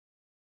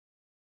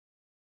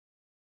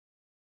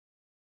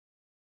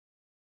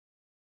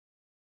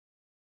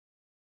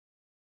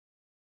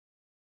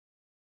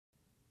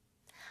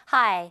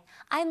Hi,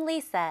 I'm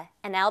Lisa,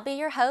 and I'll be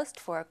your host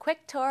for a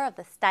quick tour of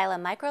the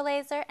styla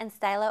microlaser and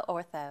styla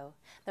ortho,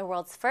 the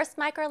world's first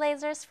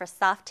microlasers for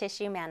soft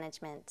tissue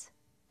management.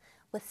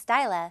 With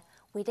styla,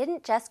 we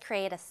didn't just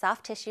create a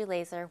soft tissue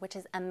laser which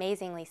is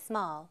amazingly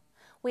small,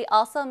 we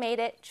also made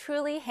it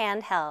truly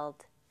handheld.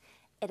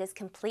 It is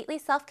completely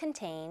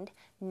self-contained,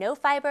 no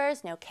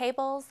fibers, no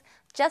cables,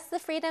 just the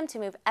freedom to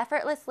move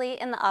effortlessly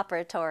in the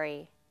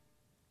operatory.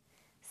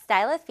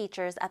 Styla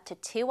features up to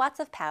 2 watts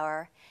of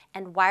power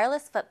and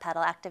wireless foot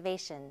pedal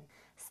activation.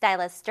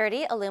 Styla's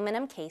sturdy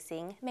aluminum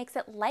casing makes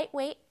it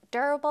lightweight,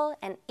 durable,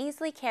 and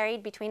easily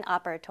carried between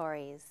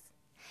operatories.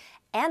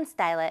 And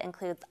styla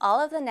includes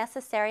all of the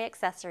necessary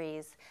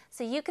accessories,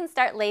 so you can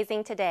start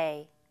lasing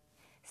today.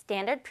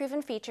 Standard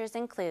proven features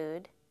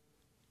include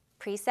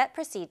preset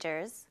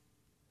procedures,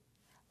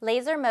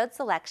 laser mode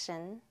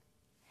selection,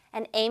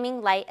 and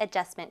aiming light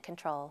adjustment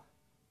control.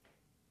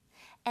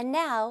 And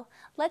now,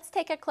 let's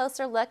take a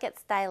closer look at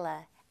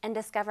styla and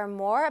discover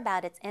more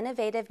about its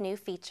innovative new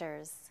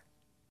features.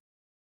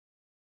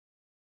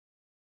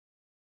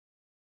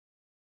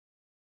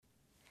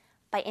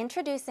 By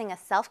introducing a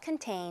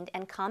self-contained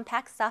and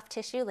compact soft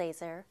tissue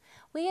laser,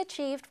 we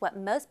achieved what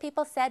most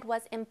people said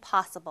was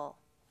impossible.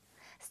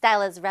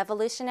 Styla's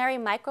revolutionary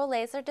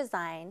microlaser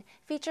design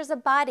features a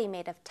body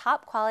made of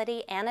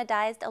top-quality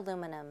anodized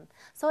aluminum,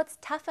 so it's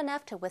tough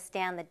enough to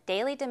withstand the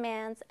daily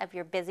demands of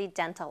your busy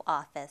dental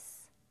office.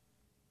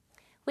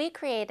 We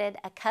created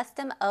a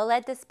custom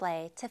OLED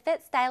display to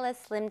fit styla's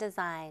slim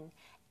design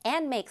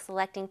and make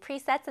selecting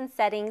presets and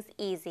settings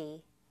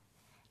easy.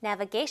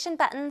 Navigation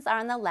buttons are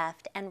on the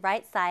left and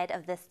right side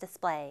of this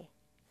display.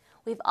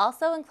 We've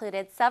also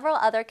included several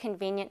other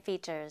convenient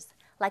features,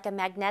 like a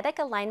magnetic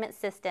alignment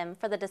system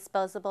for the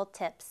disposable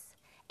tips,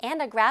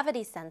 and a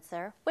gravity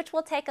sensor, which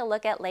we'll take a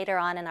look at later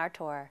on in our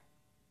tour.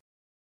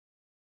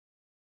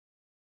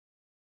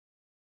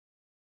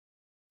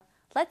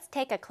 Let's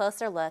take a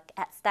closer look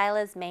at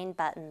styla's main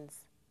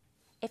buttons.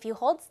 If you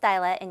hold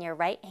styla in your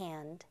right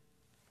hand,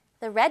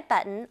 the red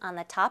button on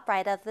the top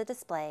right of the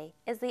display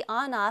is the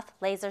on-off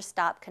laser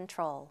stop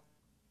control.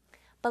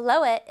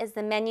 Below it is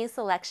the menu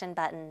selection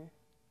button.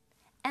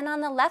 And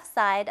on the left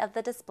side of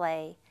the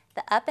display,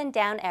 the up and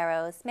down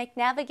arrows make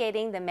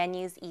navigating the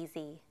menus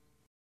easy.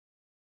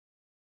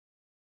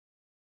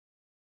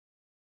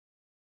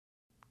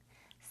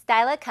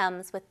 Styla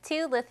comes with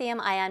 2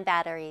 lithium-ion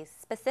batteries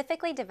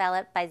specifically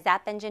developed by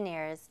Zap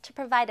engineers to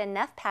provide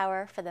enough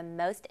power for the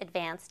most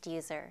advanced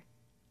user.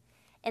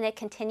 In a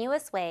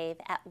continuous wave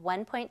at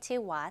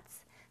 1.2 watts,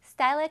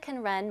 Styla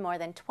can run more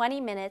than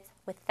 20 minutes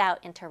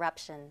without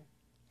interruption.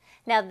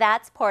 Now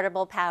that's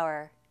portable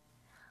power.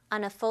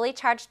 On a fully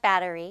charged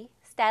battery,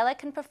 Styla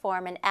can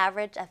perform an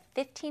average of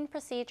 15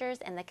 procedures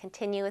in the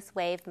continuous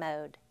wave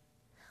mode.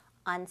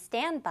 On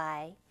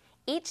standby,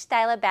 each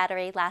styla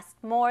battery lasts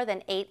more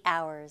than 8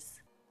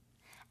 hours.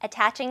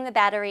 Attaching the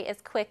battery is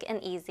quick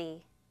and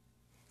easy.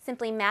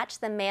 Simply match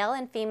the male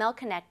and female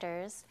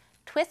connectors,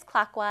 twist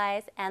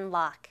clockwise, and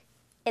lock.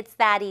 It's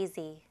that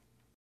easy.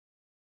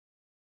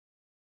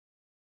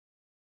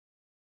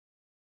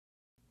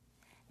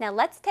 Now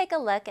let's take a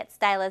look at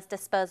styla's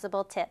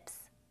disposable tips.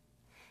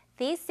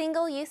 These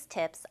single-use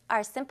tips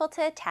are simple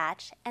to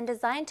attach and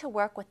designed to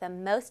work with the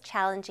most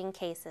challenging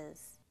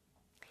cases.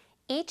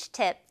 Each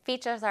tip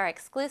features our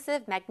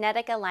exclusive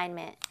magnetic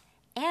alignment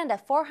and a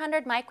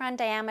 400 micron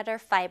diameter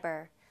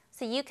fiber,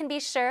 so you can be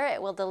sure it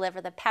will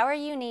deliver the power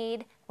you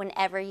need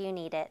whenever you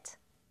need it.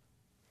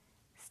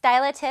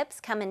 Styla tips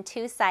come in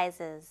 2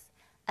 sizes,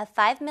 a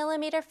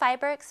 5mm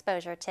fiber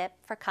exposure tip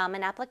for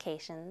common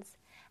applications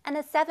and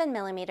a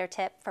 7mm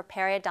tip for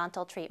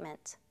periodontal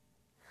treatment.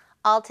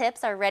 All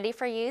tips are ready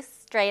for use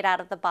straight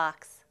out of the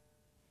box.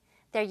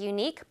 Their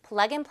unique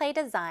plug-and-play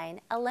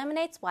design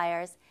eliminates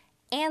wires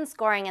and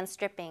scoring and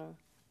stripping,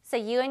 so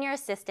you and your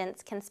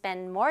assistants can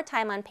spend more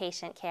time on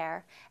patient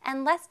care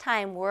and less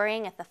time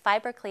worrying if the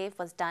fiber cleave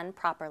was done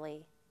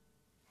properly.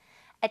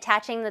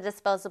 Attaching the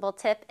disposable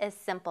tip is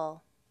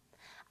simple.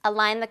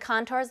 Align the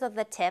contours of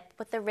the tip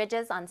with the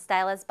ridges on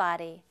styla's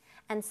body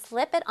and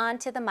slip it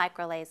onto the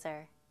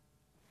microlaser.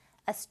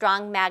 A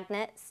strong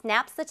magnet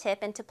snaps the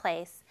tip into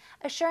place,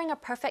 assuring a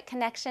perfect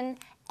connection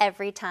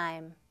every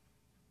time.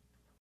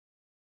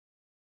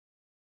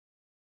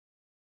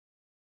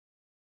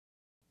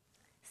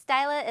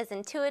 Styla is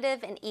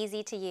intuitive and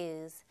easy to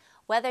use,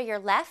 whether you're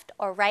left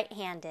or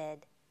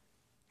right-handed.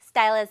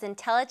 Styla's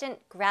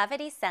intelligent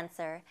gravity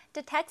sensor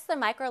detects the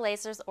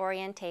microlaser's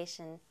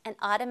orientation and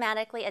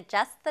automatically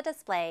adjusts the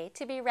display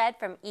to be read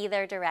from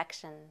either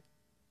direction.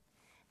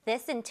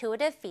 This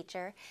intuitive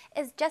feature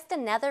is just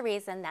another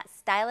reason that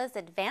Styla's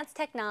advanced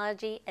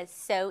technology is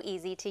so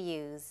easy to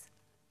use.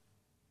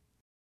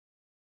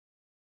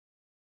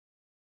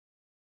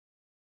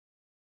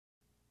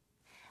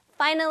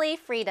 Finally,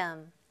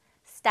 freedom.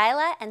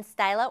 Styla and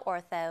styla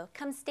ortho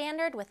come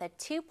standard with a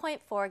 2.4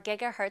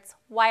 GHz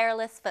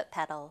wireless foot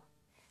pedal,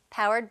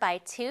 powered by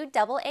 2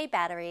 AA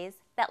batteries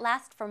that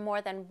last for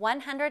more than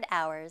 100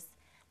 hours.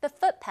 The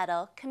foot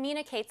pedal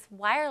communicates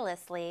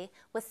wirelessly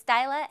with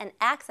styla and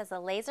acts as a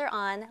laser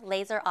on,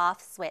 laser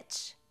off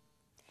switch.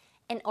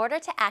 In order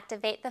to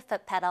activate the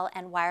foot pedal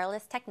and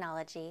wireless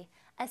technology,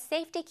 a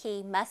safety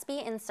key must be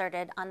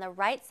inserted on the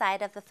right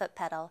side of the foot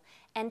pedal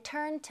and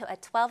turned to a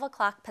 12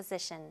 o'clock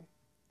position.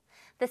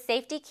 The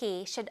safety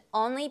key should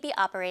only be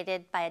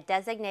operated by a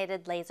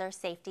designated laser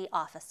safety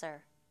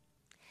officer.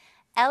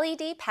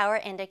 LED power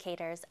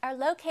indicators are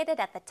located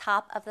at the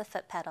top of the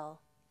foot pedal.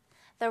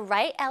 The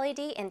right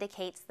LED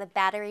indicates the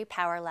battery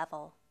power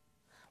level.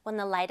 When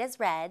the light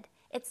is red,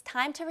 it's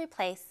time to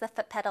replace the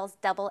foot pedal's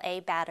AA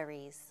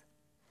batteries.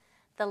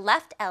 The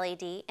left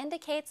LED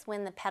indicates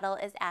when the pedal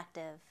is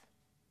active.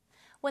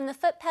 When the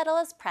foot pedal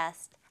is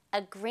pressed,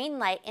 a green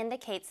light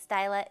indicates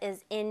styla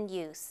is in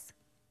use.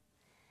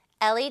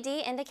 LED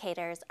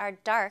indicators are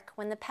dark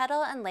when the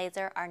pedal and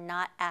laser are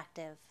not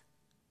active.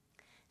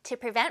 To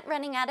prevent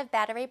running out of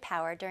battery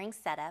power during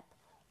setup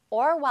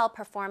or while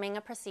performing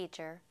a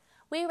procedure,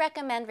 we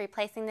recommend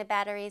replacing the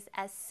batteries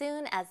as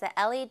soon as the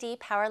LED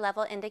power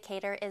level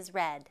indicator is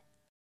red.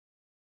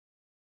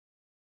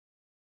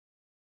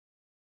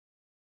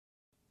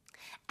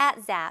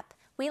 At Zap,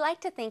 we like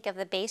to think of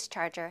the base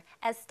charger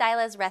as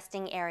styla's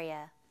resting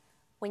area.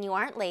 When you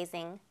aren't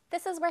lasing,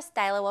 this is where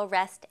styla will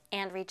rest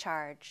and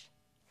recharge.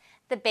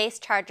 The base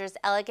charger's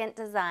elegant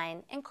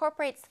design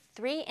incorporates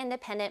 3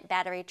 independent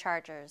battery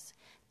chargers,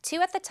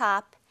 2 at the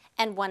top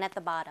and 1 at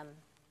the bottom.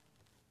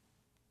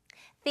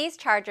 These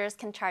chargers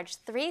can charge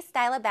 3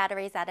 styla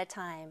batteries at a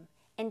time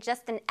in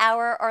just an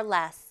hour or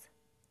less.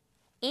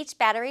 Each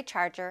battery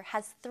charger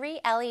has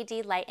 3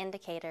 LED light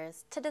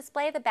indicators to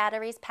display the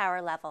battery's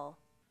power level.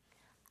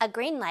 A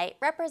green light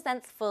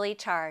represents fully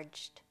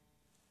charged.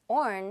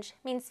 Orange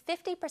means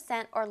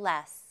 50% or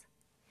less.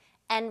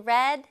 And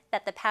red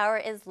that the power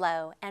is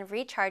low and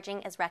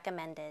recharging is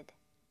recommended.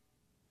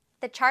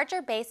 The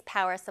charger base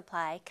power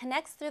supply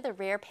connects through the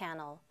rear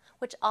panel,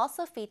 which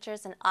also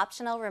features an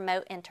optional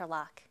remote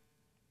interlock.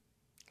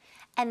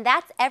 And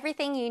that's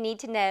everything you need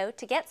to know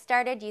to get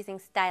started using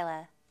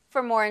styla.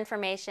 For more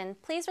information,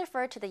 please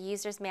refer to the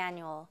user's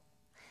manual.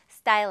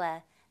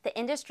 Styla, the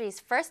industry's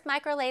first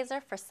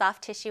microlaser for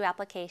soft tissue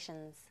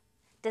applications.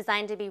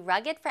 Designed to be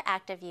rugged for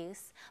active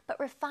use, but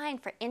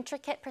refined for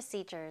intricate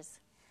procedures.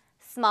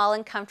 Small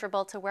and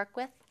comfortable to work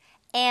with,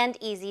 and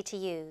easy to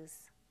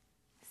use.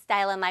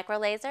 Styla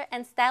Microlaser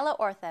and Styla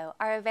Ortho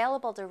are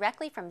available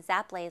directly from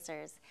Zap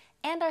Lasers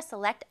and our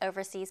select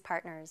overseas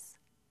partners.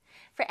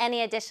 For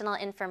any additional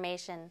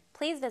information,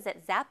 please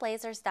visit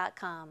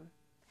zaplasers.com.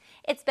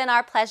 It's been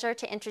our pleasure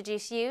to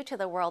introduce you to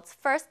the world's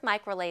first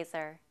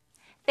microlaser.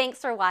 Thanks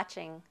for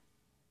watching.